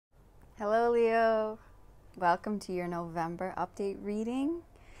Hello, Leo. Welcome to your November update reading.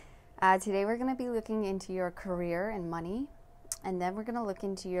 Today we're going to be looking into your career and money, and then we're going to look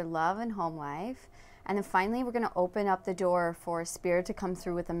into your love and home life, and then finally we're going to open up the door for Spirit to come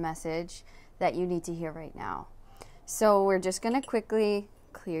through with a message that you need to hear right now. So we're just going to quickly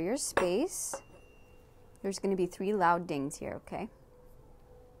clear your space. There's going to be 3 loud dings here, okay?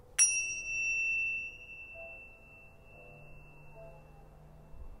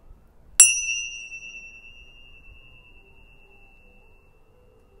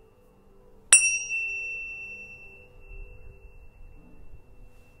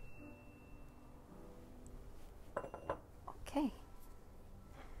 Okay,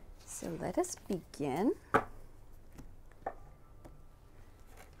 so let us begin. I'm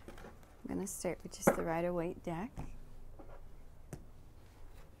going to start with just the Rider-Waite deck,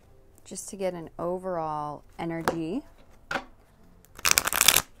 just to get an overall energy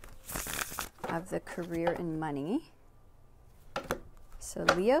of the career and money. So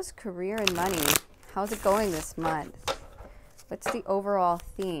Leo's career and money, how's it going this month? What's the overall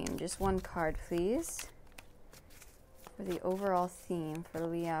theme? Just one card, please. For the overall theme for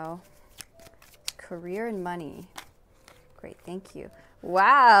Leo. Career and money. Great, thank you.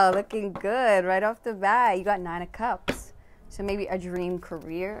 Wow, looking good right off the bat. You got 9 of Cups. So maybe a dream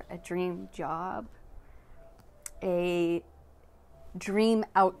career, a dream job, a dream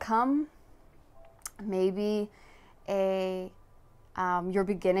outcome, maybe you're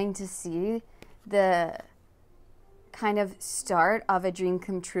beginning to see the kind of start of a dream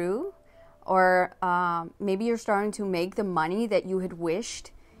come true. Or maybe you're starting to make the money that you had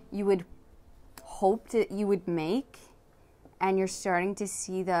wished you would hoped that you would make, and you're starting to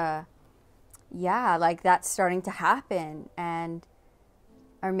see like that's starting to happen. And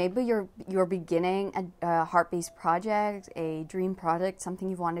or maybe you're beginning a heart-based project, a dream project, something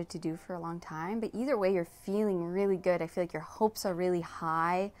you've wanted to do for a long time. But either way, you're feeling really good. I feel like your hopes are really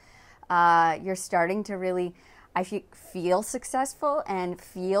high. You're starting to really feel successful and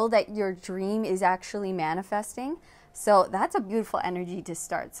feel that your dream is actually manifesting. So that's a beautiful energy to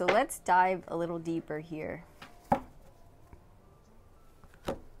start. So let's dive a little deeper here.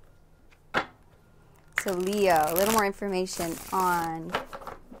 So Leo, a little more information on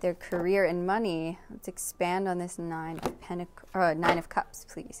their career and money. Let's expand on this 9 of Cups,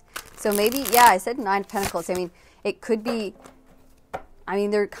 please. So maybe, yeah, I said 9 of Pentacles. I mean, it could be,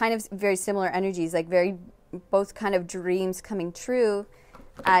 they're kind of very similar energies, like both kind of dreams coming true.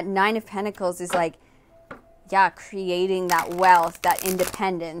 9 of Pentacles is like, creating that wealth, that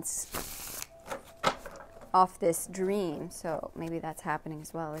independence off this dream. So maybe that's happening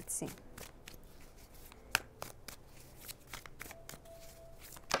as well. Let's see.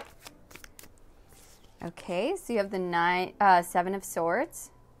 Okay, so you have the 7 of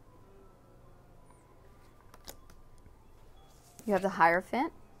Swords. You have the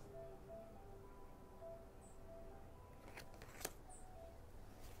Hierophant.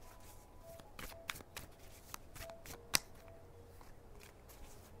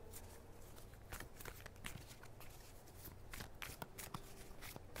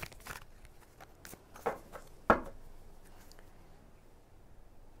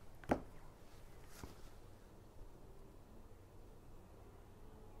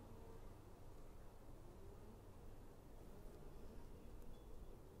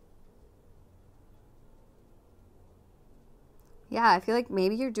 Yeah, I feel like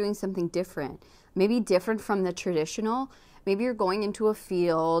maybe you're doing something different. Maybe different from the traditional. Maybe you're going into a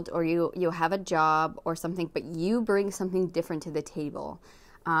field, or you have a job or something, but you bring something different to the table.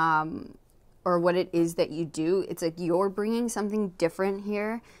 Or what it is that you do. It's like you're bringing something different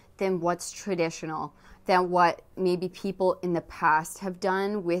here than what's traditional, than what maybe people in the past have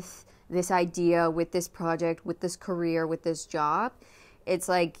done with this idea, with this project, with this career, with this job. It's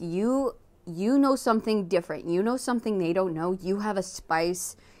like you know something different. You know something they don't know. You have a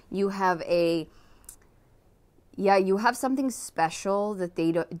spice. You have you have something special that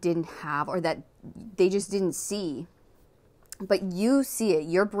they didn't have, or that they just didn't see. But you see it.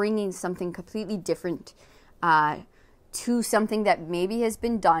 You're bringing something completely different to something that maybe has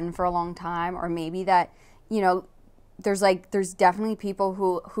been done for a long time, or maybe that, there's definitely people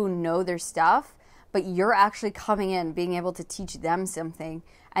who know their stuff, but you're actually coming in, being able to teach them something,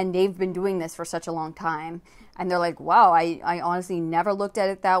 and they've been doing this for such a long time, and they're like, wow, I honestly never looked at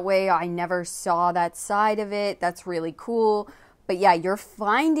it that way. I never saw that side of it. That's really cool. But yeah, you're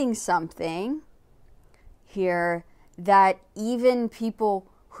finding something here that even people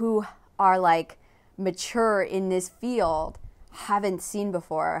who are like mature in this field haven't seen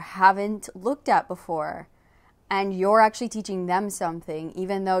before, haven't looked at before. and you're actually teaching them something,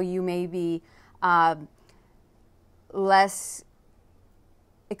 even though you may be less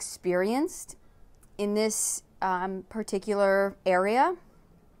experienced in this particular area.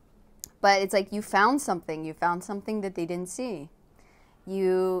 But it's like you found something that they didn't see.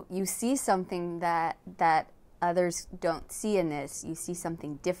 You see something that others don't see in this. You see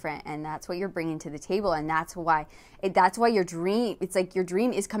something different, and that's what you're bringing to the table. And that's why your dream, it's like your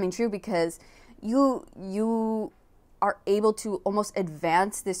dream is coming true, because you are able to almost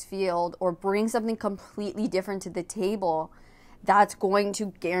advance this field or bring something completely different to the table that's going to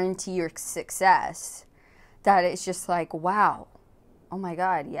guarantee your success. That it's just like, wow, oh my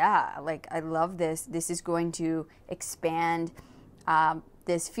God, yeah, like I love this. This is going to expand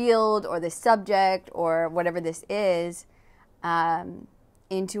this field or this subject or whatever this is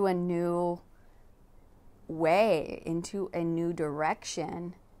into a new way, into a new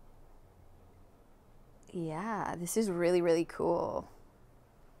direction. Yeah, this is really, really cool.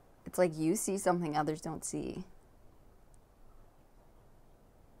 It's like you see something others don't see.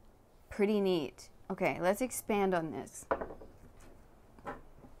 Pretty neat. Okay, let's expand on this.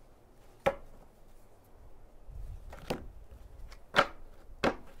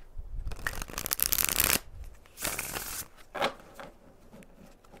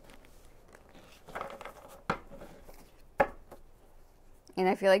 And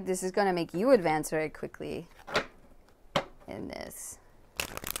I feel like this is going to make you advance very quickly in this.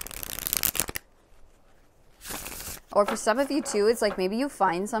 Or for some of you too, it's like maybe you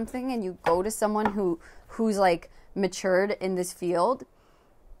find something and you go to someone who's like matured in this field,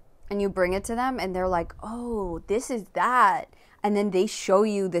 and you bring it to them and they're like, oh, this is that. And then they show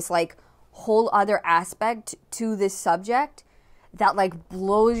you this like whole other aspect to this subject that like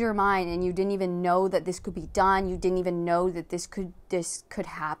blows your mind, and you didn't even know that this could be done. You didn't even know that this could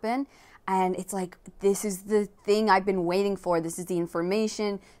happen. And it's like, this is the thing I've been waiting for. This is the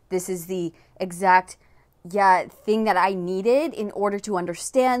information. This is the exact thing that I needed in order to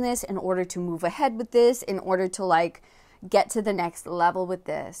understand this, in order to move ahead with this, in order to like get to the next level with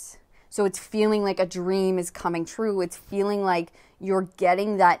this. So it's feeling like a dream is coming true. It's feeling like you're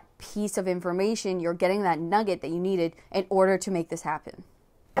getting that piece of information, you're getting that nugget that you needed in order to make this happen.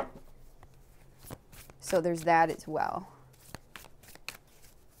 So there's that as well.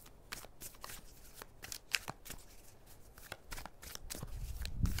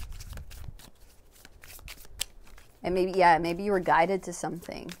 And maybe you were guided to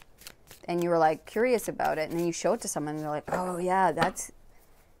something and you were like curious about it, and then you show it to someone and they're like, oh yeah, that's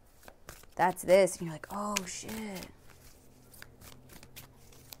this. And you're like, oh shit.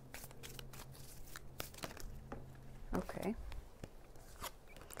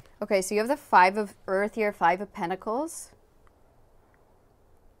 Okay, so you have the 5 of Earth here, 5 of Pentacles.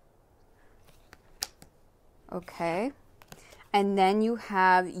 Okay. And then you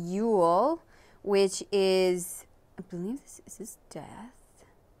have Yule, which is, I believe is this death?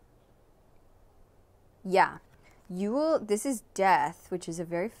 Yeah. Yule, this is death, which is a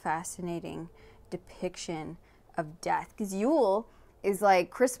very fascinating depiction of death. Because Yule is like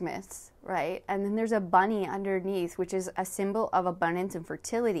Christmas, right? And then there's a bunny underneath, which is a symbol of abundance and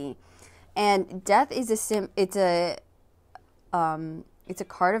fertility. And death is it's a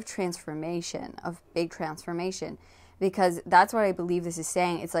card of transformation, of big transformation, because that's what I believe this is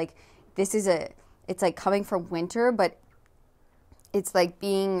saying. It's like it's like coming from winter, but it's like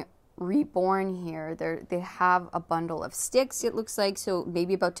being reborn here. They have a bundle of sticks, it looks like, so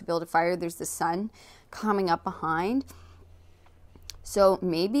maybe about to build a fire. There's the sun coming up behind. So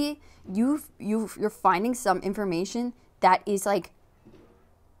maybe you're finding some information that is like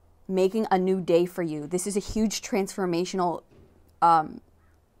making a new day for you. This is a huge transformational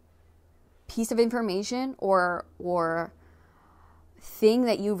piece of information or thing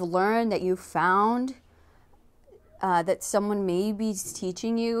that you've learned, that you've found, that someone may be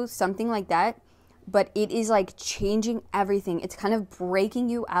teaching you, something like that. But it is like changing everything. It's kind of breaking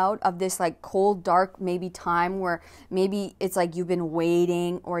you out of this like cold, dark maybe time where maybe it's like you've been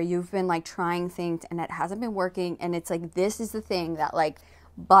waiting or you've been like trying things and it hasn't been working. And it's like, this is the thing that like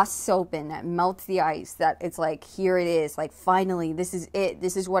busts open, that melts the ice, that it's like, here it is. Like, finally, this is it.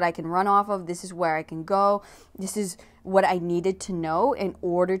 This is what I can run off of. This is where I can go. This is what I needed to know in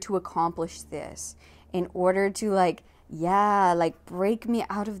order to accomplish this, in order to like, like break me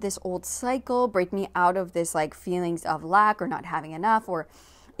out of this old cycle, break me out of this like feelings of lack or not having enough. Or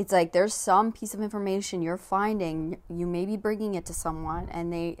it's like there's some piece of information you're finding, you may be bringing it to someone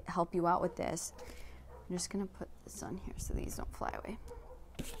and they help you out with this. I'm just going to put this on here so these don't fly away.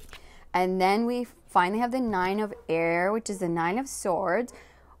 And then we finally have the 9 of Air, which is the 9 of Swords,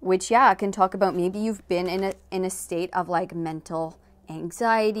 which, yeah, can talk about maybe you've been in a state of like mental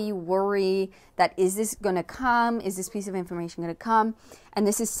anxiety, worry, that is this going to come? Is this piece of information going to come? And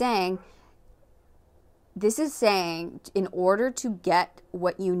this is saying, in order to get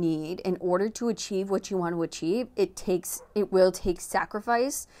what you need, in order to achieve what you want to achieve, it will take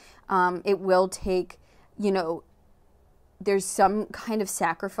sacrifice. It will take, there's some kind of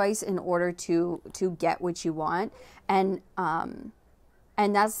sacrifice in order to get what you want. And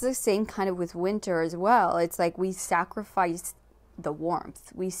that's the same kind of with winter as well. It's like we sacrifice the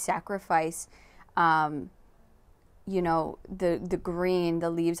warmth. We sacrifice, the green, the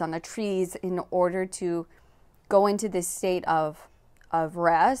leaves on the trees in order to go into this state of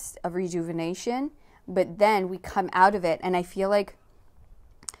rest, of rejuvenation. But then we come out of it, and I feel like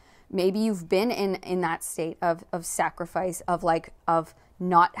maybe you've been in that state of sacrifice, of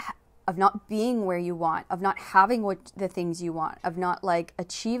not being where you want, of not having the things you want, of not like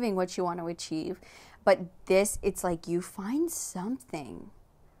achieving what you want to achieve. But it's like you find something,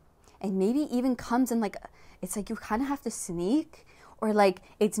 and maybe even comes in like, it's like you kind of have to sneak, or like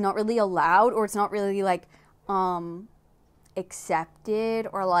it's not really allowed, or it's not really like accepted,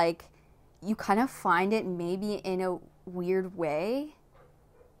 or like you kind of find it maybe in a weird way.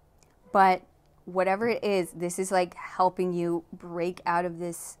 But whatever it is, this is like helping you break out of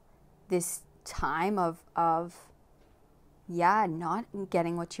this time of not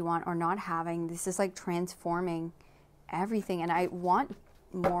getting what you want, or not having. This is like transforming everything. And I want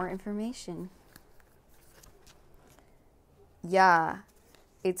more information. Yeah.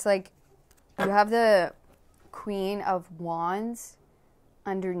 It's like you have the Queen of Wands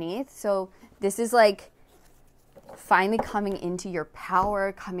underneath. So this is like finally coming into your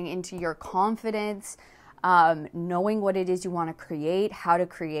power, coming into your confidence, knowing what it is you want to create, how to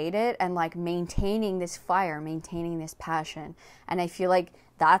create it, and like maintaining this fire, maintaining this passion. And I feel like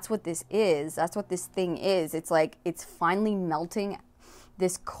that's what this is. That's what this thing is. It's like it's finally melting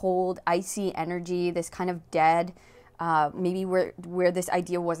this cold, icy energy, this kind of dead, maybe where this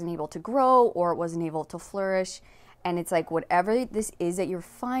idea wasn't able to grow or it wasn't able to flourish. And it's like whatever this is that you're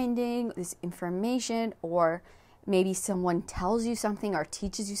finding, this information, or maybe someone tells you something or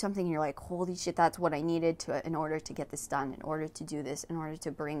teaches you something, and you're like, holy shit, that's what I needed in order to get this done, in order to do this, in order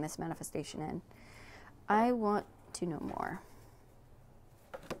to bring this manifestation in. I want to know more.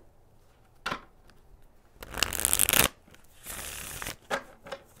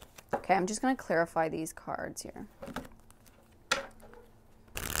 Okay, I'm just going to clarify these cards here.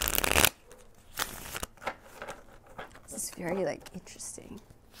 This is very, like, interesting.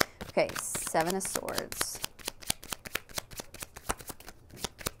 Okay, Seven of Swords.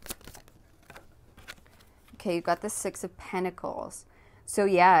 Okay, you got the Six of Pentacles. So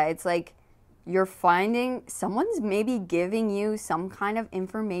yeah, it's like you're finding someone's maybe giving you some kind of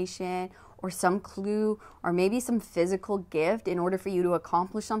information or some clue, or maybe some physical gift in order for you to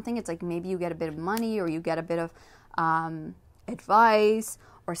accomplish something. It's like maybe you get a bit of money, or you get a bit of advice,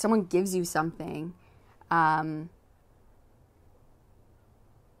 or someone gives you something. Yeah,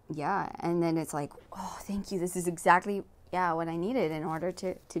 and then it's like, oh, thank you. This is exactly, what I needed in order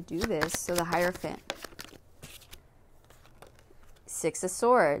to do this. So the Hierophant. Six of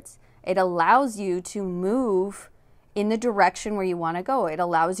Swords. It allows you to move in the direction where you want to go. It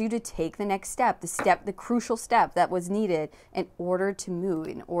allows you to take the next step, the crucial step that was needed in order to move,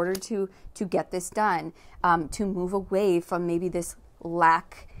 in order to get this done, to move away from maybe this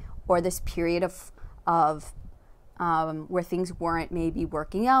lack or this period of where things weren't maybe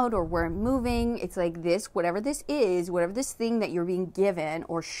working out or weren't moving. It's like this, whatever this is, whatever this thing that you're being given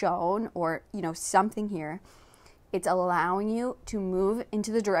or shown, or, something here, it's allowing you to move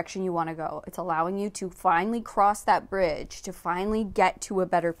into the direction you want to go. It's allowing you to finally cross that bridge, to finally get to a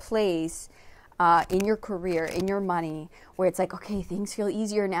better place in your career, in your money, where it's like, okay, things feel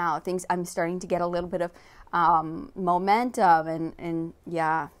easier now. I'm starting to get a little bit of momentum, and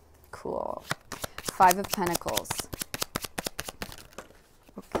yeah, cool. Five of Pentacles.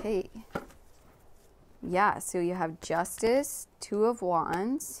 Okay. Yeah, so you have Justice, Two of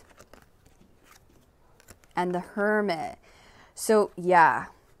Wands, and the Hermit. So yeah,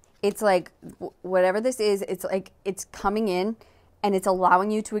 it's like whatever this is, it's like it's coming in and it's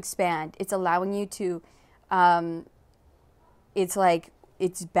allowing you to expand. It's allowing you to, it's like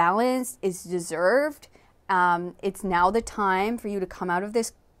it's balanced, it's deserved. It's now the time for you to come out of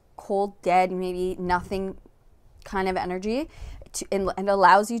this cold, dead, maybe nothing kind of energy, and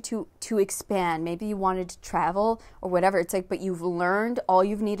allows you to expand. Maybe you wanted to travel or whatever. It's like, but you've learned all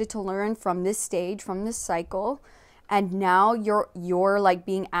you've needed to learn from this stage, from this cycle, and now you're like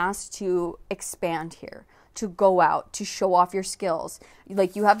being asked to expand here. to go out, to show off your skills.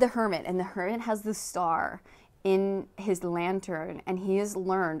 Like you have the hermit, and the hermit has the star in his lantern, and he has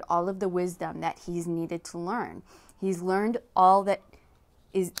learned all of the wisdom that he's needed to learn. He's learned all that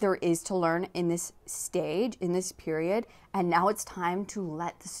there is to learn in this stage, in this period, and now it's time to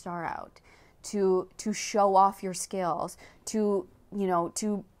let the star out, to show off your skills, to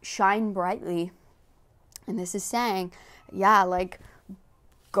shine brightly. And this is saying, yeah, like,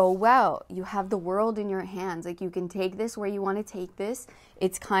 go out. You have the world in your hands. Like, you can take this where you want to take this.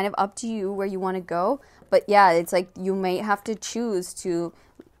 It's kind of up to you where you want to go. But yeah, it's like you may have to choose to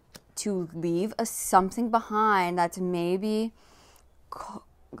leave something behind that's maybe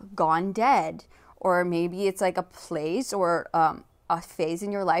gone dead, or maybe it's like a place or a phase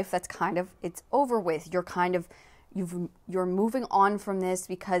in your life that's kind of, it's over with. You're moving on from this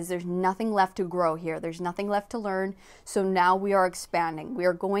because there's nothing left to grow here. There's nothing left to learn. So now we are expanding. We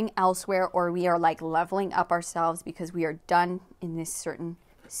are going elsewhere, or we are like leveling up ourselves because we are done in this certain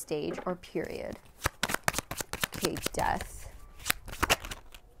stage or period. Okay, death.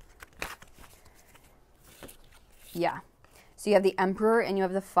 Yeah. So you have the Emperor and you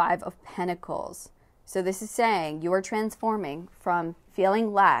have the Five of Pentacles. So this is saying you are transforming from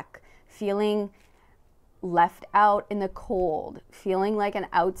feeling lack, feeling left out in the cold, feeling like an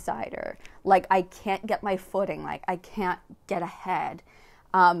outsider, like I can't get my footing, like I can't get ahead.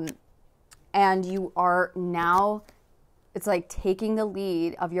 And you are now, it's like taking the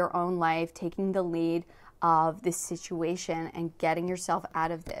lead of your own life, taking the lead of this situation and getting yourself out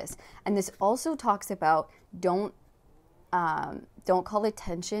of this. And this also talks about don't call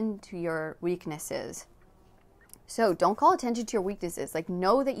attention to your weaknesses. So don't call attention to your weaknesses. Like,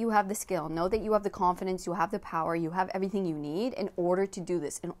 know that you have the skill, know that you have the confidence, you have the power, you have everything you need in order to do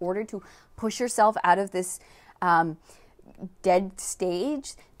this, in order to push yourself out of this dead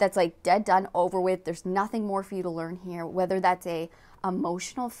stage that's like dead, done, over with. There's nothing more for you to learn here, whether that's a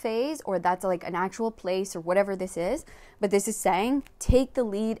emotional phase or that's like an actual place or whatever this is. But this is saying take the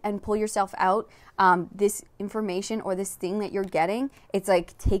lead and pull yourself out. This information or this thing that you're getting, it's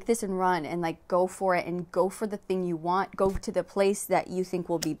like take this and run and like go for it and go for the thing you want. Go to the place that you think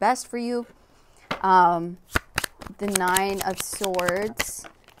will be best for you. The Nine of Swords.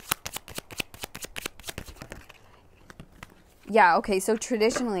 Yeah, okay, so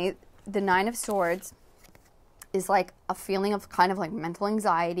traditionally the Nine of Swords is like a feeling of kind of like mental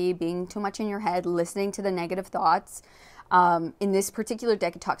anxiety, being too much in your head, listening to the negative thoughts. In this particular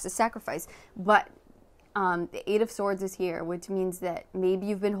deck, it talks to sacrifice. But the Eight of Swords is here, which means that maybe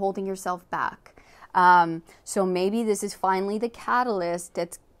you've been holding yourself back. So maybe this is finally the catalyst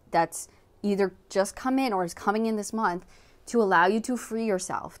that's either just come in or is coming in this month to allow you to free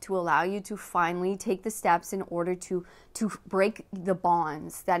yourself, to allow you to finally take the steps in order to break the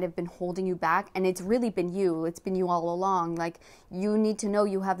bonds that have been holding you back. And it's really been you. It's been you all along. Like, you need to know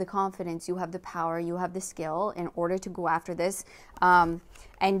you have the confidence, you have the power, you have the skill in order to go after this. And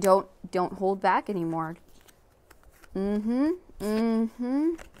don't hold back anymore. You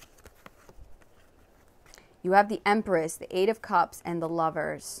have the Empress, the Eight of Cups, and the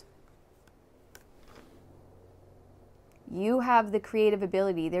Lovers. You have the creative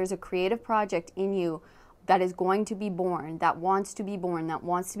ability. There's a creative project in you that is going to be born, that wants to be born, that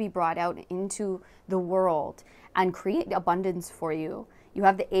wants to be brought out into the world and create abundance for you. You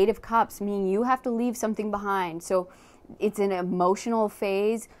have the Eight of Cups, meaning you have to leave something behind. So it's an emotional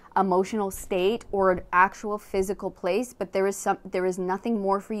phase, emotional state, or an actual physical place, but there is nothing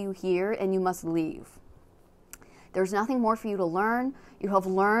more for you here, and you must leave. There's nothing more for you to learn. You have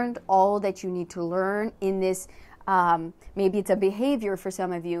learned all that you need to learn in this. Maybe it's a behavior for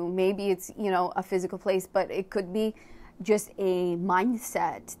some of you. Maybe it's, a physical place, but it could be just a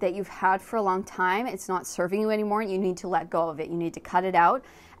mindset that you've had for a long time. It's not serving you anymore. You need to let go of it. You need to cut it out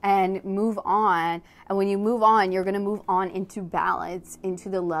and move on. And when you move on, you're going to move on into balance, into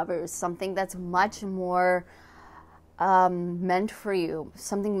the Lovers, something that's much more meant for you,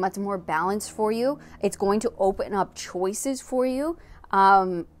 something much more balanced for you. It's going to open up choices for you,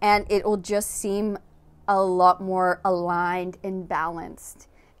 and it will just seem a lot more aligned and balanced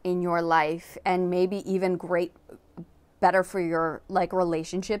in your life, and maybe even better for your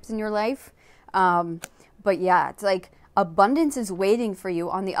relationships in your life. But yeah, it's like abundance is waiting for you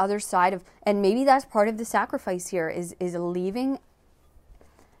on the other side of, and maybe that's part of the sacrifice here is leaving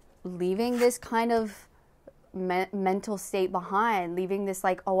this kind of mental state behind, leaving this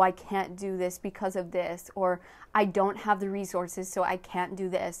like, oh, I can't do this because of this, or I don't have the resources, so I can't do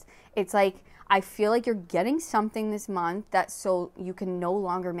this. It's like, I feel like you're getting something this month that so you can no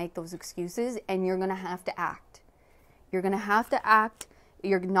longer make those excuses, and you're going to have to act. You're going to have to act.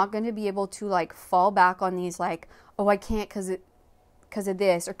 You're not going to be able to like fall back on these like, oh, I can't because of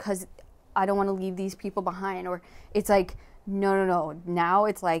this, or because I don't want to leave these people behind. Or it's like, no. Now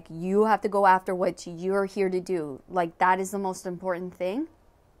it's like you have to go after what you're here to do. Like that is the most important thing.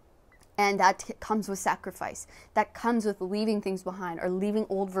 And that comes with sacrifice. That comes with leaving things behind, or leaving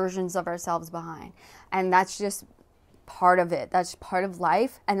old versions of ourselves behind. And that's just part of it. That's part of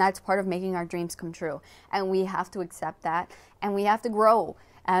life, and that's part of making our dreams come true. And we have to accept that, and we have to grow.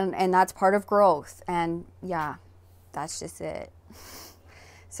 And that's part of growth. And yeah, that's just it.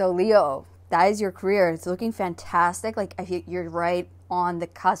 So Leo, that is your career. It's looking fantastic. Like you're right on the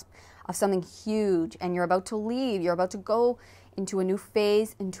cusp of something huge, and you're about to leave. You're about to go into a new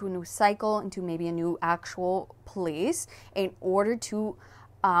phase, into a new cycle, into maybe a new actual place in order to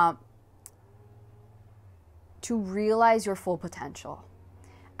realize your full potential.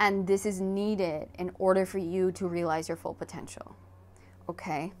 And this is needed in order for you to realize your full potential.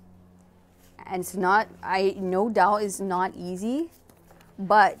 Okay? And it's not, no doubt is not easy,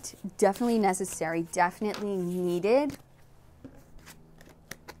 but definitely necessary, definitely needed,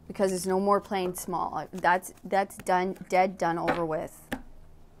 because it's no more playing small. That's done, dead, done, over with.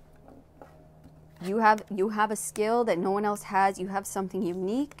 You have a skill that no one else has. You have something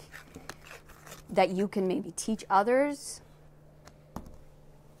unique that you can maybe teach others,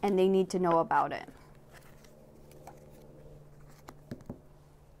 and they need to know about it.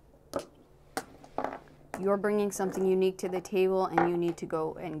 You're bringing something unique to the table, and you need to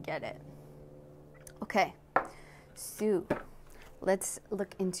go and get it. Okay, so let's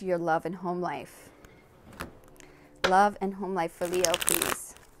look into your love and home life. Love and home life for Leo,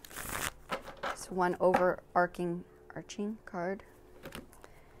 please. It's one arching card.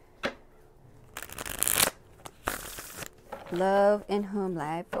 Love and home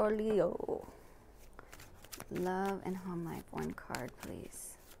life for Leo. Love and home life, one card,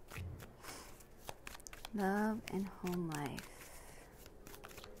 please. Love and home life.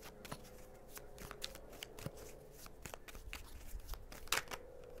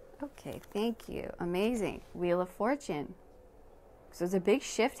 Okay, thank you. Amazing. Wheel of Fortune. So there's a big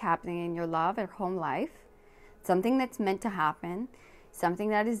shift happening in your love and home life. Something that's meant to happen. Something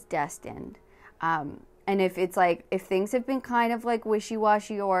that is destined. And if it's like, if things have been kind of like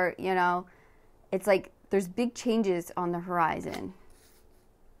wishy-washy, or, you know, it's like there's big changes on the horizon.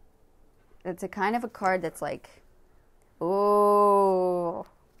 It's a kind of a card that's like, oh,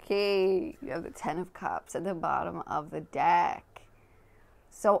 okay. You have the Ten of Cups at the bottom of the deck.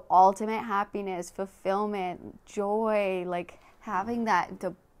 So ultimate happiness, fulfillment, joy, like having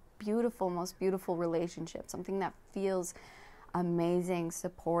the beautiful, most beautiful relationship, something that feels amazing,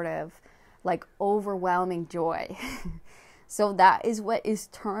 supportive, like overwhelming joy. So that is what is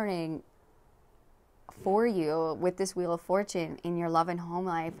turning for you with this Wheel of Fortune in your love and home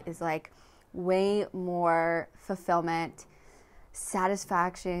life, is like way more fulfillment,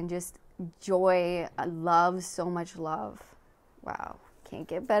 satisfaction, just joy, love, so much love. Wow. Can't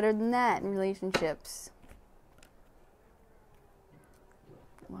get better than that in relationships.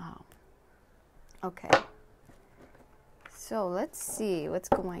 Wow. Okay. So let's see what's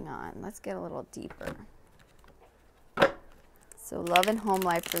going on. Let's get a little deeper. So love and home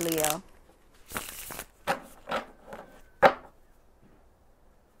life for Leo.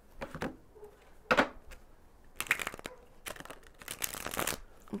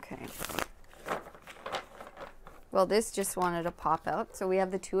 Okay. Well, this just wanted to pop out. So we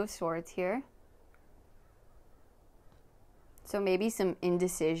have the Two of Swords here. So maybe some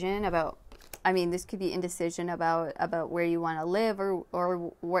indecision about, I mean, this could be indecision about where you want to live,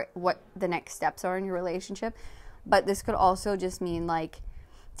 or what the next steps are in your relationship. But this could also just mean like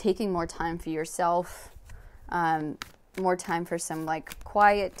taking more time for yourself, more time for some like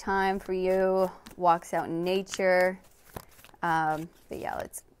quiet time for you, walks out in nature. But yeah,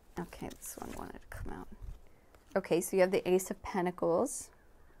 okay, this one wanted to come out. Okay, so you have the Ace of Pentacles.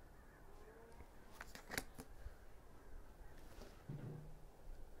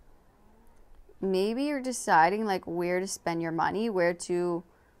 Maybe you're deciding like where to spend your money, where to,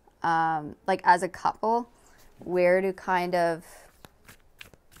 like as a couple, where to kind of,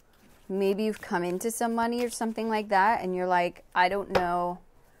 maybe you've come into some money or something like that, and you're like, I don't know,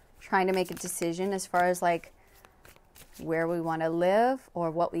 trying to make a decision as far as like where we want to live,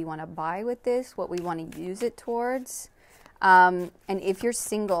 or what we want to buy with this, what we want to use it towards. And if you're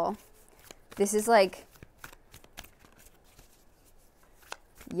single, this is like,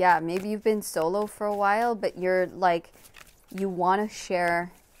 yeah, maybe you've been solo for a while, but you're like, you want to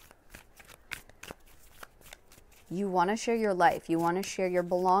share your life, you want to share your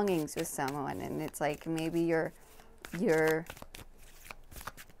belongings with someone, and it's like maybe you're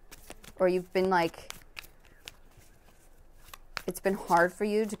or you've been like, it's been hard for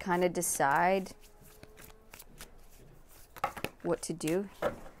you to kind of decide what to do.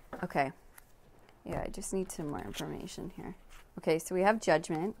 Okay. Yeah, I just need some more information here. Okay, so we have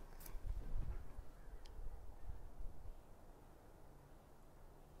Judgment.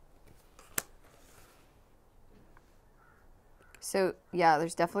 So yeah,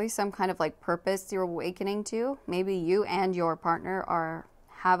 there's definitely some kind of like purpose you're awakening to. Maybe you and your partner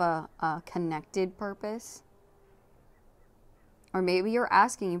have a connected purpose. Or maybe you're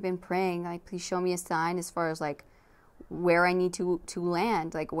asking, you've been praying, like, please show me a sign as far as like where I need to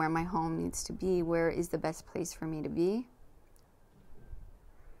land, like where my home needs to be, where is the best place for me to be.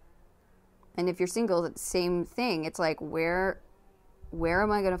 And if you're single, it's the same thing. It's like, where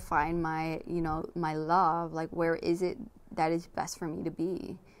am I going to find my, my love? Like, where is it that is best for me to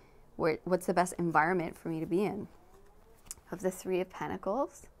be? What's the best environment for me to be in? Of the Three of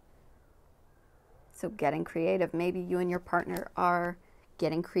Pentacles. So getting creative. Maybe you and your partner are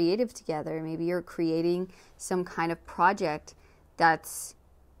getting creative together. Maybe you're creating some kind of project that's,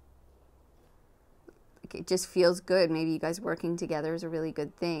 it just feels good. Maybe you guys working together is a really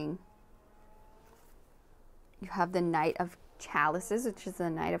good thing. You have the Knight of Chalices, which is the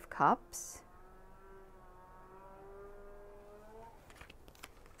Knight of Cups.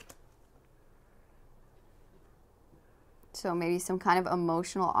 So maybe some kind of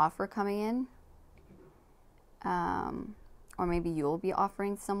emotional offer coming in. Or maybe you'll be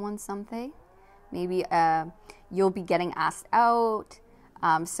offering someone something. Maybe you'll be getting asked out.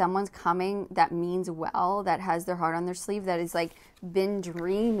 Someone's coming that means well, that has their heart on their sleeve, that is like been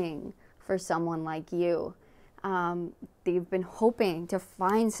dreaming for someone like you. They've been hoping to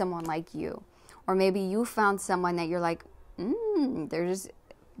find someone like you. Or maybe you found someone that you're like, there's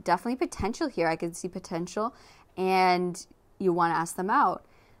definitely potential here. I can see potential. And you want to ask them out.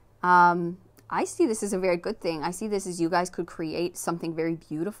 I see this as a very good thing. I see this as you guys could create something very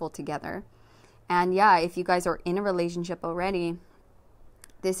beautiful together. And yeah, if you guys are in a relationship already,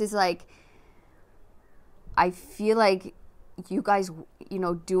 this is like, I feel like you guys,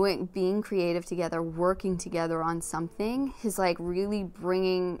 being creative together, working together on something is like really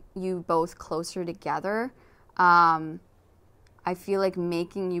bringing you both closer together. I feel like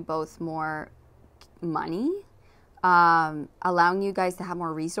making you both more money. Allowing you guys to have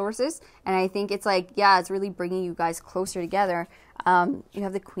more resources. And I think it's like, yeah, it's really bringing you guys closer together. You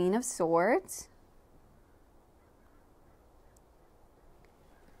have the Queen of Swords.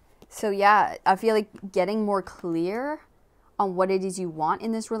 So yeah, I feel like getting more clear on what it is you want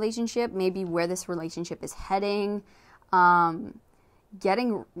in this relationship, maybe where this relationship is heading,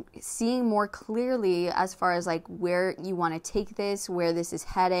 seeing more clearly as far as like where you want to take this, where this is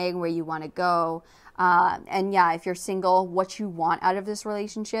heading, where you want to go. And yeah, if you're single, what you want out of this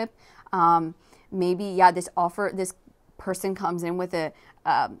relationship. Maybe, yeah, this person comes in with an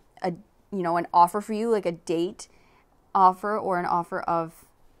offer for you, like a date offer or an offer of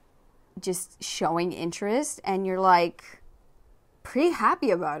just showing interest, and you're like pretty happy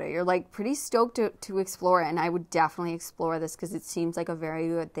about it. You're like pretty stoked to explore it. And I would definitely explore this because it seems like a very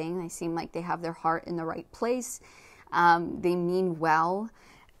good thing. They seem like they have their heart in the right place. They mean well.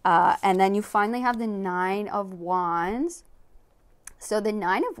 And then you finally have the Nine of Wands. So the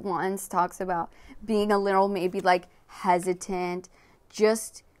Nine of Wands talks about being a little maybe like hesitant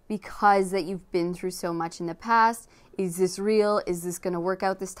just because that you've been through so much in the past. Is this real? Is this going to work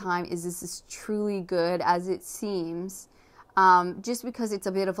out this time? Is this as truly good as it seems? Just because it's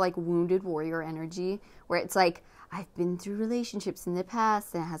a bit of like wounded warrior energy where it's like, I've been through relationships in the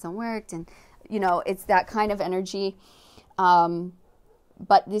past and it hasn't worked. And, it's that kind of energy.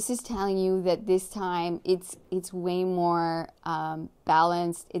 But this is telling you that this time it's way more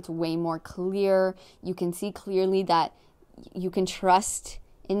balanced. It's way more clear. You can see clearly that you can trust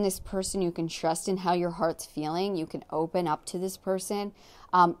in this person. You can trust in how your heart's feeling. You can open up to this person.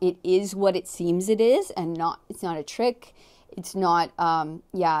 It is what it seems it is, and it's not a trick. It's not,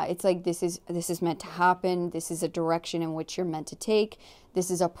 it's like this is meant to happen. This is a direction in which you're meant to take. This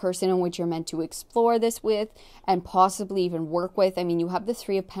is a person in which you're meant to explore this with and possibly even work with. I mean, you have the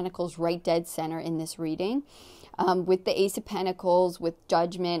Three of Pentacles right dead center in this reading. With the Ace of Pentacles, with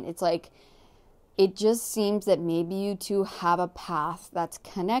Judgment, it's like, it just seems that maybe you two have a path that's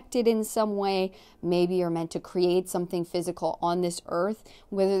connected in some way. Maybe you're meant to create something physical on this earth,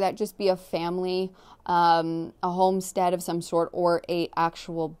 whether that just be a family, a homestead of some sort, or a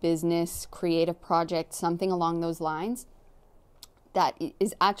actual business, creative project, something along those lines. that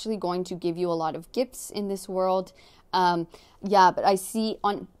is actually going to give you a lot of gifts in this world. Yeah, but I see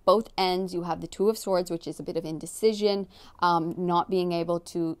on both ends you have the Two of Swords, which is a bit of indecision, not being able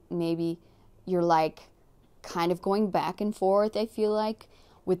to, maybe you're like kind of going back and forth, I feel like,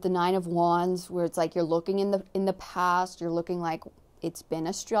 with the Nine of Wands, where it's like you're looking in the past, you're looking like it's been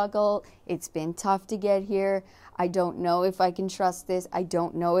a struggle, it's been tough to get here, I don't know if I can trust this, I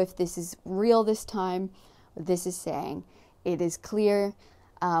don't know if this is real this time. This is saying it is clear,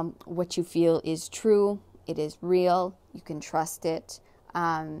 what you feel is true, it is real, you can trust it,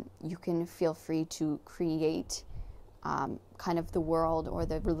 you can feel free to create kind of the world or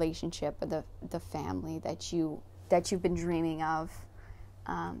the relationship or the family that you've been dreaming of.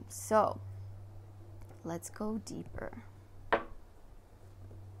 So let's go deeper.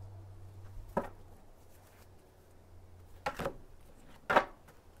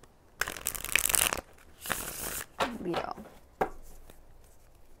 Leo.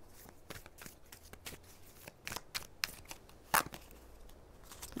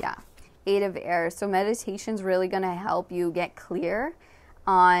 Yeah, Eight of Air. So meditation is really going to help you get clear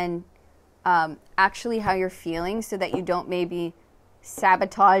on actually how you're feeling, so that you don't maybe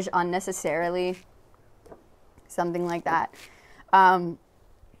sabotage unnecessarily, something like that. Or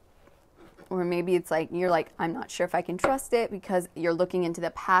maybe it's like you're like, I'm not sure if I can trust it because you're looking into the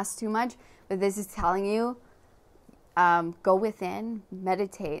past too much. But this is telling you, go within,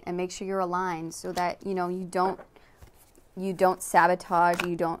 meditate, and make sure you're aligned, so that you don't sabotage,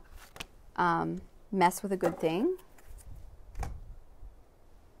 you don't mess with a good thing.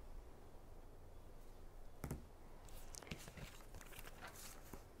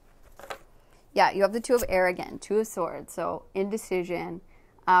 Yeah, you have the Two of Air again, Two of Swords, so indecision,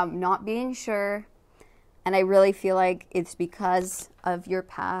 not being sure, and I really feel like it's because of your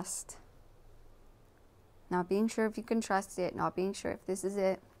past. Not being sure if you can trust it, not being sure if this is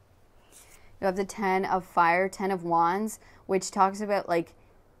it. You have the Ten of Fire, Ten of Wands, which talks about like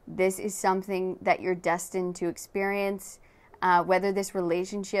this is something that you're destined to experience, whether this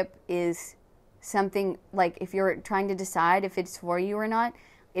relationship is something like, if you're trying to decide if it's for you or not,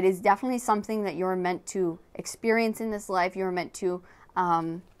 it is definitely something that you're meant to experience in this life. You're meant to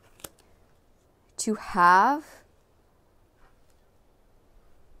have.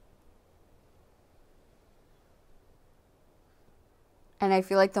 And I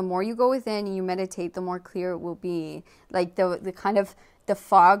feel like the more you go within and you meditate, the more clear it will be. Like the kind of the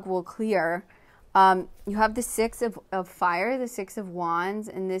fog will clear. You have the Six of Fire, the Six of Wands,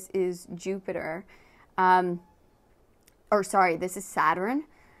 and this is Jupiter. This is Saturn.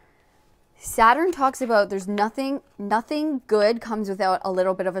 Saturn talks about there's nothing good comes without a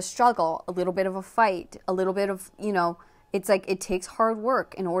little bit of a struggle, a little bit of a fight, a little bit of, it's like it takes hard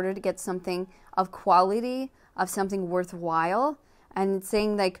work in order to get something of quality, of something worthwhile. And it's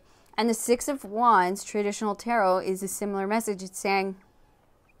saying like, and the Six of Wands, traditional tarot, is a similar message. It's saying,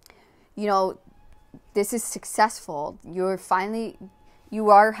 this is successful. You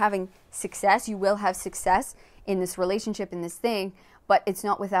are having success. You will have success in this relationship, in this thing, but it's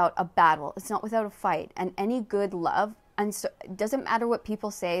not without a battle. It's not without a fight. And any good love, and so it doesn't matter what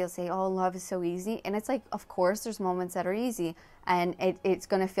people say. They'll say, oh, love is so easy. And it's like, of course, there's moments that are easy, and it's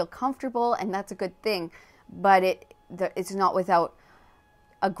going to feel comfortable, and that's a good thing. But it's not without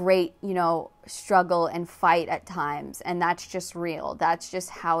a great, struggle and fight at times. And that's just real. That's just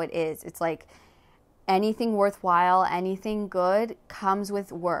how it is. It's like anything worthwhile, anything good comes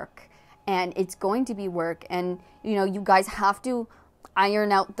with work. And it's going to be work. And, you guys have to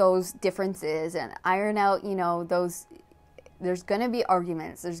iron out those differences and iron out, there's going to be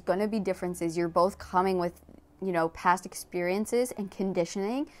arguments. There's going to be differences. You're both coming with, past experiences and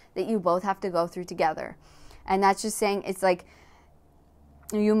conditioning that you both have to go through together. And that's just saying, it's like,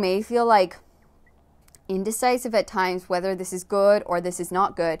 you may feel like indecisive at times, whether this is good or this is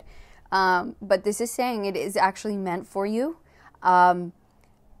not good. But this is saying it is actually meant for you.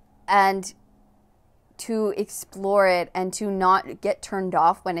 And to explore it and to not get turned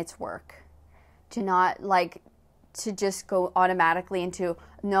off when it's work. To not to just go automatically into,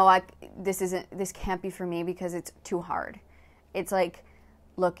 no, this can't be for me because it's too hard. It's like,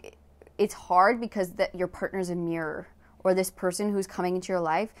 look, it's hard because your partner's a mirror, or this person who's coming into your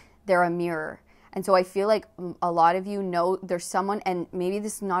life, they're a mirror. And so I feel like a lot of you know there's someone, and maybe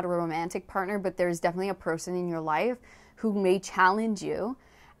this is not a romantic partner, but there's definitely a person in your life who may challenge you.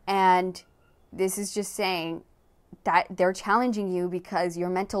 And this is just saying that they're challenging you because you're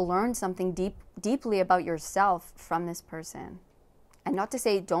meant to learn something deeply about yourself from this person. And not to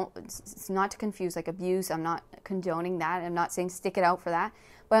say it's not to confuse like abuse. I'm not condoning that. I'm not saying stick it out for that.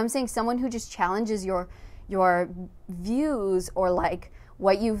 But I'm saying someone who just challenges your views, or like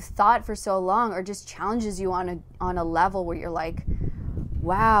what you've thought for so long, or just challenges you on a level where you're like,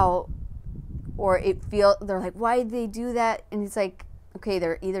 wow, or they're like, why did they do that? And it's like, okay,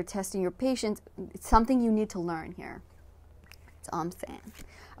 they're either testing your patience. It's something you need to learn here. That's all I'm saying.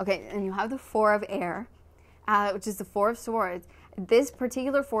 Okay, and you have the Four of Air, which is the Four of Swords. This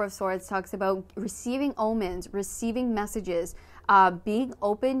particular Four of Swords talks about receiving omens, receiving messages, being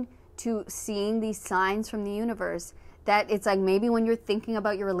open to seeing these signs from the universe. That it's like maybe when you're thinking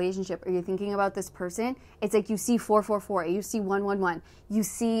about your relationship or you're thinking about this person, it's like you see 444, you see 111, you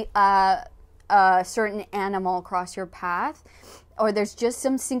see a certain animal cross your path, or there's just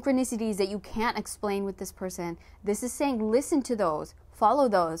some synchronicities that you can't explain with this person. This is saying listen to those, follow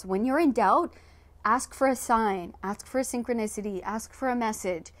those. When you're in doubt, ask for a sign, ask for a synchronicity, ask for a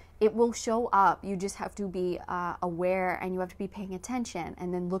message. It will show up. You just have to be aware, and you have to be paying attention,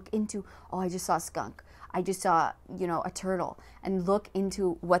 and then look into, oh, I just saw a skunk. I just saw, a turtle, and look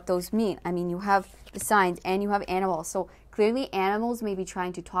into what those mean. I mean, you have the signs and you have animals. So clearly animals may be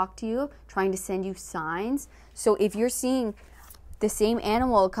trying to talk to you, trying to send you signs. So if you're seeing the same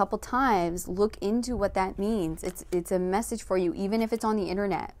animal a couple times, look into what that means. It's a message for you, even if it's on the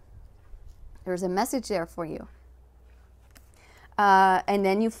internet. There's a message there for you. And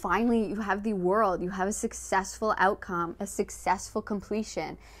then you have the world. You have a successful outcome, a successful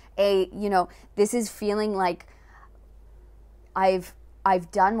completion. This is feeling like I've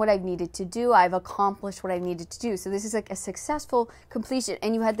done what I've needed to do. I've accomplished what I needed to do. So this is like a successful completion.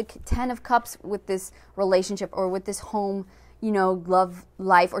 And you had the Ten of Cups with this relationship, or with this home, love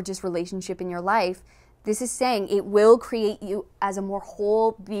life, or just relationship in your life. This is saying it will create you as a more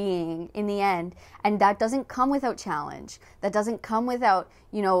whole being in the end. And that doesn't come without challenge. That doesn't come without,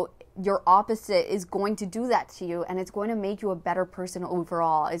 your opposite is going to do that to you. And it's going to make you a better person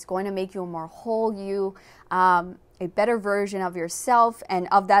overall. It's going to make you a more whole you, a better version of yourself and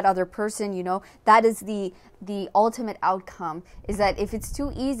of that other person. That is the ultimate outcome, is that if it's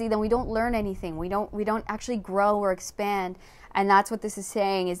too easy, then we don't learn anything. We don't actually grow or expand. And that's what this is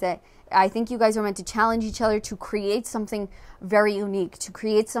saying, is that I think you guys are meant to challenge each other to create something very unique, to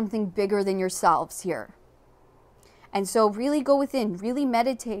create something bigger than yourselves here. And so really go within, really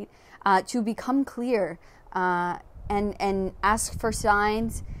meditate to become clear, and ask for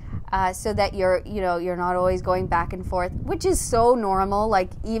signs, so that you're not always going back and forth, which is so normal.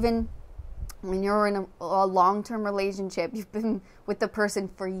 Like even when you're in a long-term relationship, you've been with the person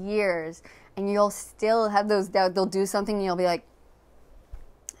for years, and you'll still have those doubts. They'll do something and you'll be like,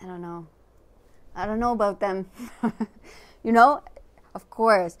 I don't know about them. Of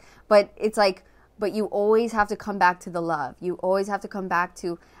course. But it's like, but you always have to come back to the love. You always have to come back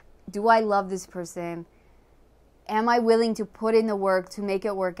to, do I love this person? Am I willing to put in the work to make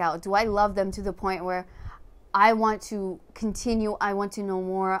it work out? Do I love them to the point where I want to continue, I want to know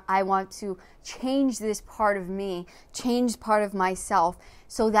more, I want to change this part of me, change part of myself,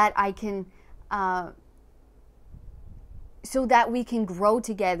 so that I can, so that we can grow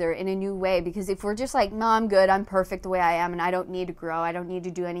together in a new way? Because if we're just like, no, I'm good, I'm perfect the way I am, and I don't need to grow, I don't need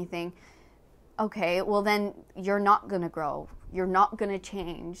to do anything, okay, well then you're not going to grow, you're not going to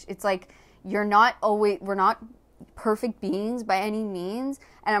change. It's like, we're not perfect beings by any means,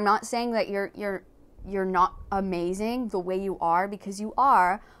 and I'm not saying that you're not amazing the way you are, because you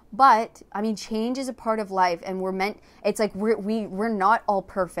are, but I mean, change is a part of life, and it's like we're not all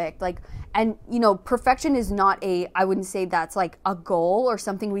perfect, like, and perfection is not I wouldn't say that's like a goal or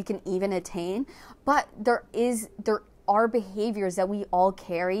something we can even attain, but there are behaviors that we all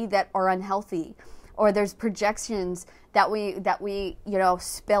carry that are unhealthy, or there's projections that we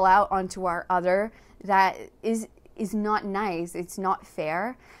spill out onto our other that is not nice, it's not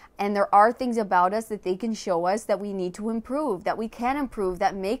fair. And there are things about us that they can show us that we need to improve, that we can improve,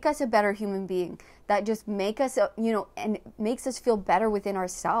 that make us a better human being, that just make us, and makes us feel better within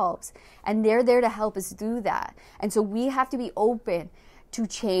ourselves. And they're there to help us do that. And so we have to be open to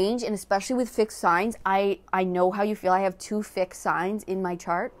change, and especially with fixed signs. I know how you feel. I have 2 fixed signs in my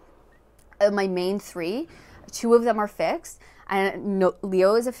chart, my main 3. 2 of them are fixed. And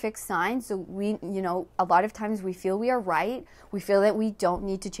Leo is a fixed sign, so we, a lot of times we feel we are right. We feel that we don't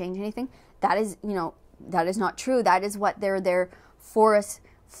need to change anything. That is, that is not true. That is what they're there for us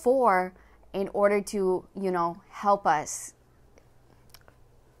for, in order to, help us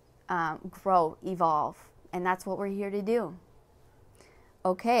grow, evolve. And that's what we're here to do.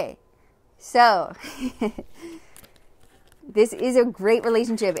 Okay, so this is a great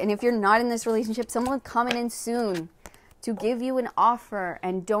relationship. And if you're not in this relationship, someone coming in soon to give you an offer,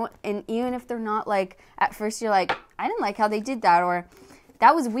 and even if they're not like, at first you're like, I didn't like how they did that, or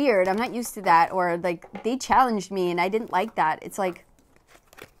that was weird. I'm not used to that. Or like they challenged me and I didn't like that. It's like,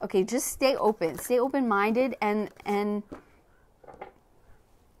 okay, just stay open. Stay open-minded and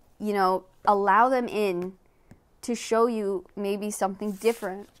you know, allow them in to show you maybe something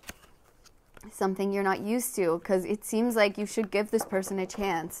different, something you're not used to, because it seems like you should give this person a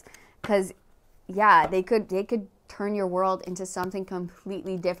chance, because yeah, they could turn your world into something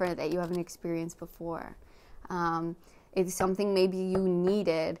completely different that you haven't experienced before. It's something maybe you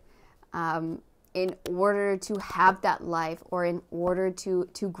needed in order to have that life, or in order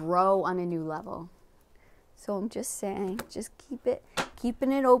to grow on a new level. So I'm just saying, just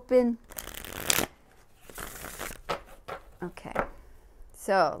keeping it open. Okay,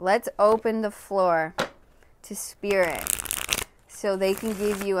 so let's open the floor to Spirit so they can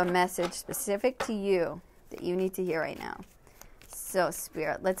give you a message specific to you that you need to hear right now. So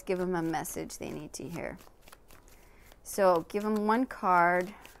Spirit, let's give them a message they need to hear. So give them one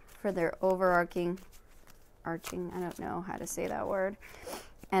card for their overarching, I don't know how to say that word,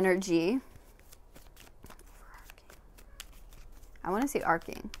 energy. I want to say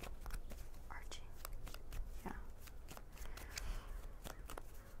arcing. Yeah.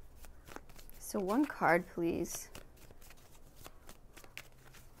 So one card, please.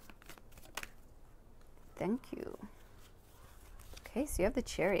 Thank you. Okay, so you have the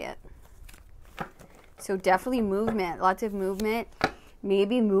Chariot. So definitely movement, lots of movement.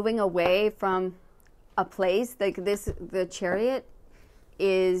 Maybe moving away from a place like this. The Chariot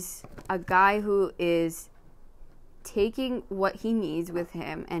is a guy who is taking what he needs with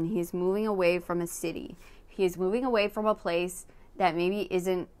him, and he's moving away from a city. He is moving away from a place that maybe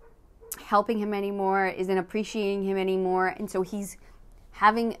isn't helping him anymore, isn't appreciating him anymore, and so he's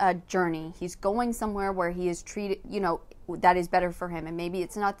having a journey. He's going somewhere where he is treated, you know, that is better for him, and maybe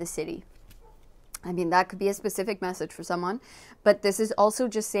it's not the city. I mean, that could be a specific message for someone, but this is also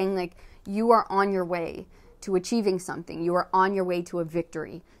just saying, like, you are on your way to achieving something. You are on your way to a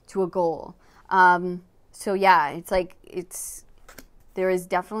victory, to a goal. So yeah, it's like, there is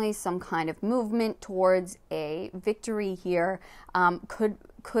definitely some kind of movement towards a victory here.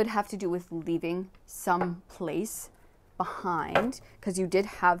 Could have to do with leaving some place behind, because you did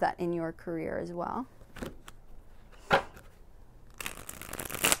have that in your career as well.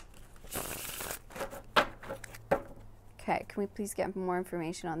 Okay, can we please get more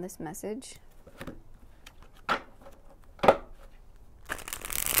information on this message?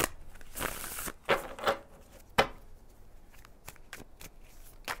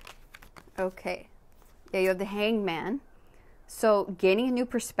 Okay, yeah, you have the Hangman. So gaining a new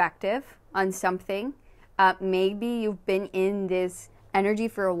perspective on something. Maybe you've been in this energy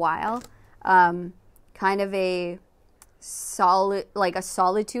for a while, kind of a solitude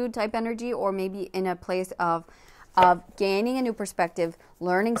type energy, or maybe in a place of gaining a new perspective,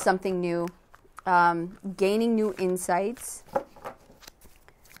 learning something new, gaining new insights,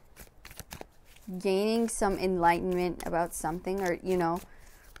 gaining some enlightenment about something, or, you know,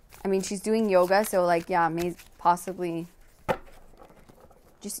 I mean, she's doing yoga, so like, yeah, possibly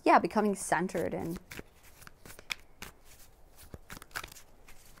just, yeah, becoming centered.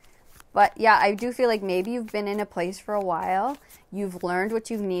 But yeah, I do feel like maybe you've been in a place for a while. You've learned what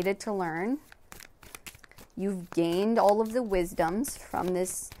you've needed to learn. You've gained all of the wisdoms from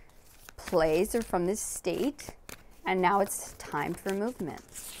this place or from this state. And now it's time for movement.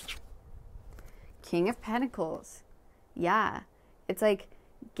 King of Pentacles. Yeah, it's like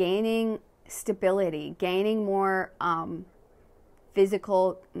gaining stability, gaining more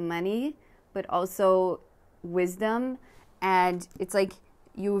physical money, but also wisdom. And it's like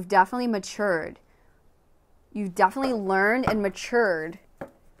you've definitely matured. You've definitely learned and matured,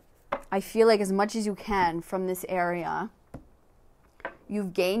 I feel like, as much as you can from this area.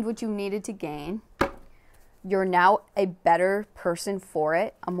 You've gained what you needed to gain. You're now a better person for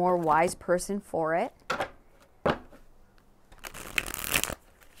it, a more wise person for it.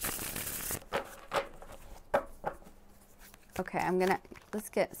 Okay, let's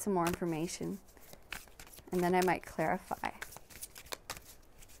get some more information, and then I might clarify.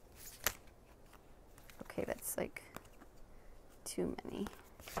 Okay, that's like too many.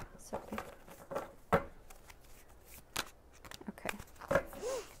 Sorry. Okay.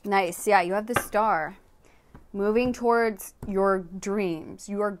 Nice. Yeah, you have the Star. Moving towards your dreams,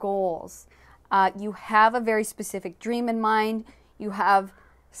 your goals. You have a very specific dream in mind. You have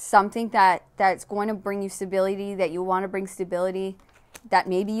something that's going to bring you stability, that you want to bring stability, that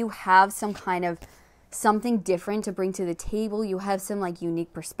maybe you have some kind of something different to bring to the table. You have some like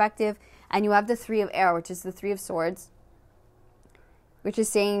unique perspective. And you have the Three of Air, which is the Three of Swords, which is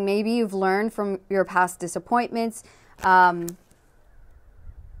saying maybe you've learned from your past disappointments.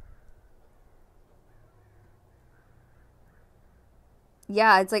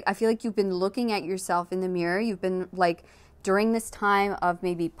 yeah, it's like I feel like you've been looking at yourself in the mirror. You've been like during this time of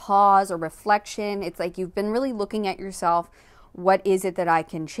maybe pause or reflection, it's like you've been really looking at yourself. What is it that I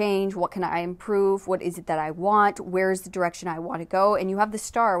can change? What can I improve? What is it that I want? Where's the direction I want to go? And you have the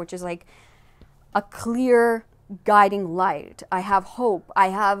star, which is like a clear guiding light. I have hope. I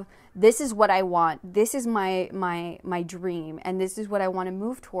have, this is what I want. This is my dream, and this is what I want to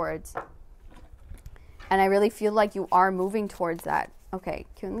move towards. And I really feel like you are moving towards that. Okay,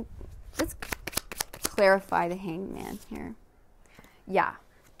 let's clarify the Hangman here. Yeah,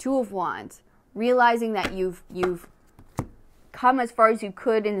 Two of Wands. Realizing that you've come as far as you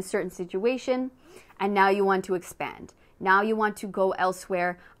could in a certain situation, and now you want to expand. Now you want to go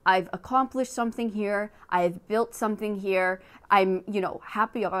elsewhere. I've accomplished something here. I have built something here. I'm,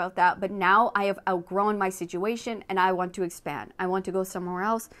 happy about that. But now I have outgrown my situation and I want to expand. I want to go somewhere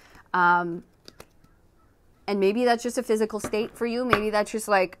else. And maybe that's just a physical state for you. Maybe that's just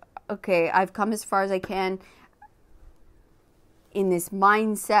like, okay, I've come as far as I can in this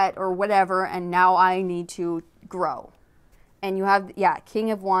mindset or whatever, and now I need to grow. And you have,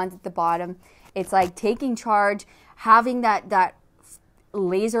 King of Wands at the bottom. It's like taking charge, having that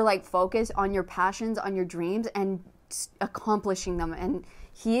laser-like focus on your passions, on your dreams, and accomplishing them. And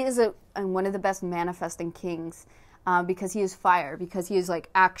he is one of the best manifesting kings because he is fire, because he is like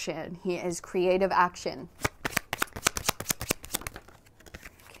action. He is creative action.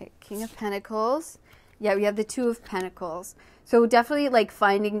 Okay, King of Pentacles. Yeah, we have the Two of Pentacles. So definitely like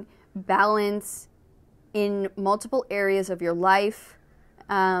finding balance in multiple areas of your life.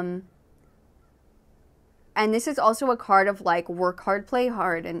 And this is also a card of like work hard, play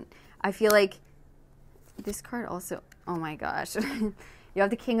hard. And I feel like this card also, oh my gosh. You have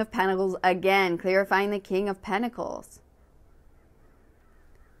the King of Pentacles again, clarifying the King of Pentacles.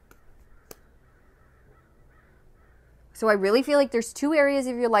 So I really feel like there's two areas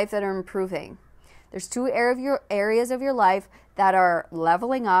of your life that are improving. There's two areas of your life that are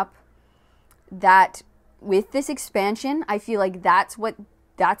leveling up, that with this expansion, I feel like that's what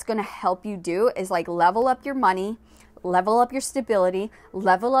that's going to help you do, is like level up your money, level up your stability,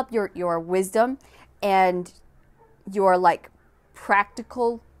 level up your wisdom and your like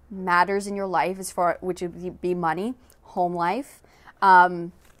practical matters in your life, as far, which would be money, home life.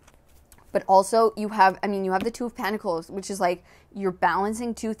 But also you have the Two of Pentacles, which is like you're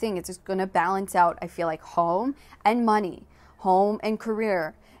balancing two things. It's just going to balance out, I feel like, home and money, home and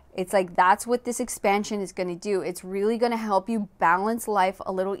career. It's like that's what this expansion is going to do. It's really going to help you balance life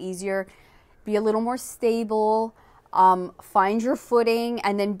a little easier, be a little more stable, find your footing,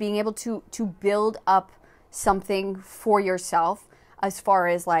 and then being able to build up something for yourself as far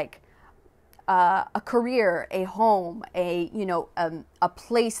as like a career, a home, a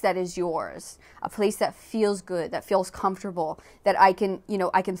place that is yours, a place that feels good, that feels comfortable, that I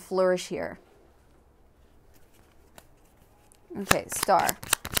can flourish here. Okay, Star.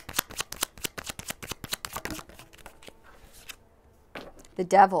 The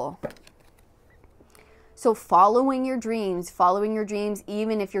Devil. So following your dreams,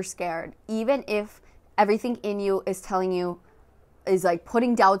 even if you're scared, even if everything in you is telling you, is like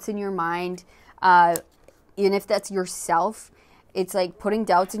putting doubts in your mind, even if that's yourself, it's like putting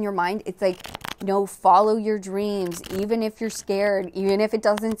doubts in your mind. It's like, follow your dreams, even if you're scared, even if it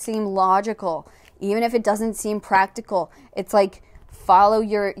doesn't seem logical, even if it doesn't seem practical. It's like, follow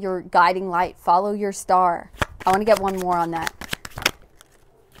your guiding light, follow your star. I want to get one more on that.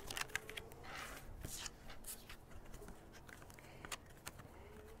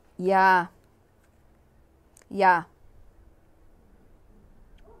 Yeah.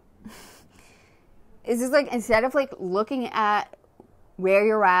 It's just like, instead of like looking at where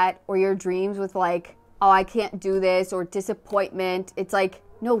you're at or your dreams with like, oh, I can't do this, or disappointment, it's like,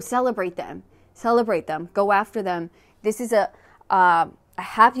 no, celebrate them, go after them. This is a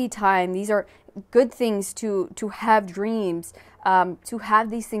happy time. These are good things to have dreams, to have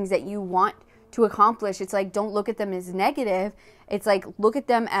these things that you want to accomplish. It's like, don't look at them as negative. It's like, look at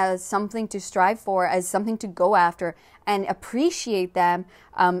them as something to strive for, as something to go after, and appreciate them.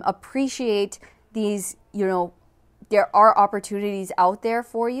 Appreciate these, there are opportunities out there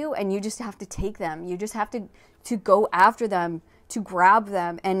for you, and you just have to take them. You just have to go after them, to grab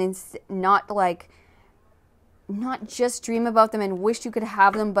them, and it's not just dream about them and wish you could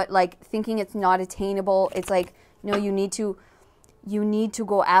have them, but like thinking it's not attainable. It's like, no, you need to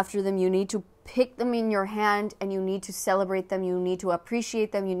go after them. You need to pick them in your hand, and you need to celebrate them. You need to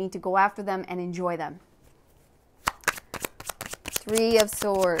appreciate them. You need to go after them and enjoy them. Three of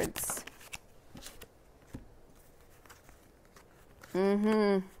Swords.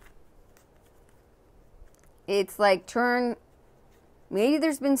 It's like turn Maybe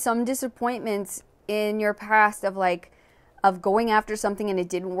there's been some disappointments in your past of going after something and it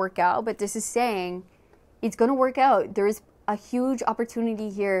didn't work out, but this is saying it's going to work out. There is a huge opportunity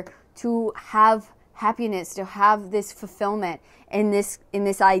here to have happiness, to have this fulfillment in this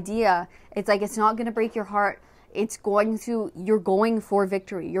idea. It's like, it's not going to break your heart. You're going for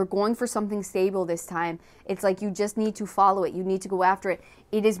victory. You're going for something stable this time. It's like you just need to follow it. You need to go after it.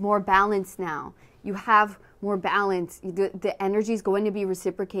 It is more balanced now. You have more balance. The energy is going to be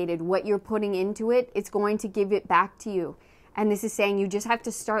reciprocated. What you're putting into it, it's going to give it back to you. And this is saying you just have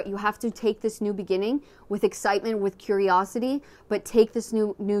to start. You have to take this new beginning with excitement, with curiosity, but take this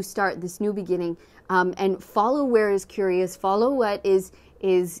new start, this new beginning, and follow where is curious, follow what is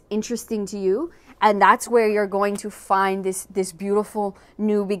interesting to you. And that's where you're going to find this beautiful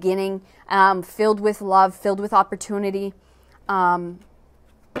new beginning, filled with love, filled with opportunity.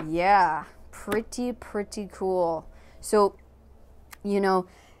 Yeah, pretty cool. So,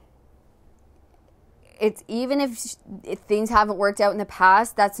 it's even if things haven't worked out in the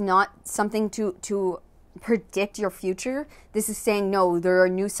past, that's not something to predict your future. This is saying, no, there are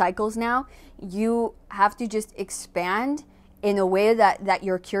new cycles now. You have to just expand in a way that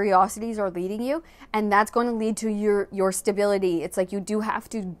your curiosities are leading you, and that's going to lead to your stability. It's like you do have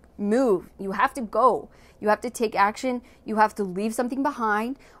to move. You have to go. You have to take action. You have to leave something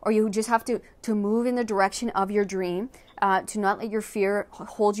behind, or you just have to move in the direction of your dream, to not let your fear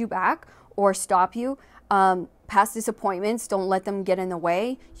hold you back or stop you. Past disappointments, don't let them get in the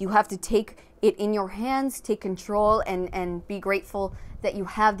way. You have to take it in your hands, take control, and be grateful that you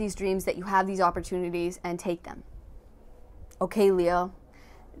have these dreams, that you have these opportunities, and take them. Okay, Leo,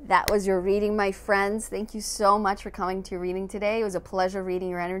 that was your reading, my friends. Thank you so much for coming to your reading today. It was a pleasure reading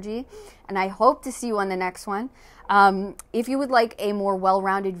your energy, and I hope to see you on the next one. If you would like a more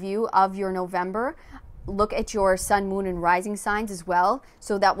well-rounded view of your November, look at your sun, moon, and rising signs as well.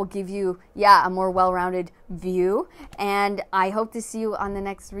 So that will give you, a more well-rounded view. And I hope to see you on the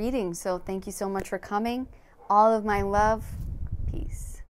next reading. So thank you so much for coming. All of my love. Peace.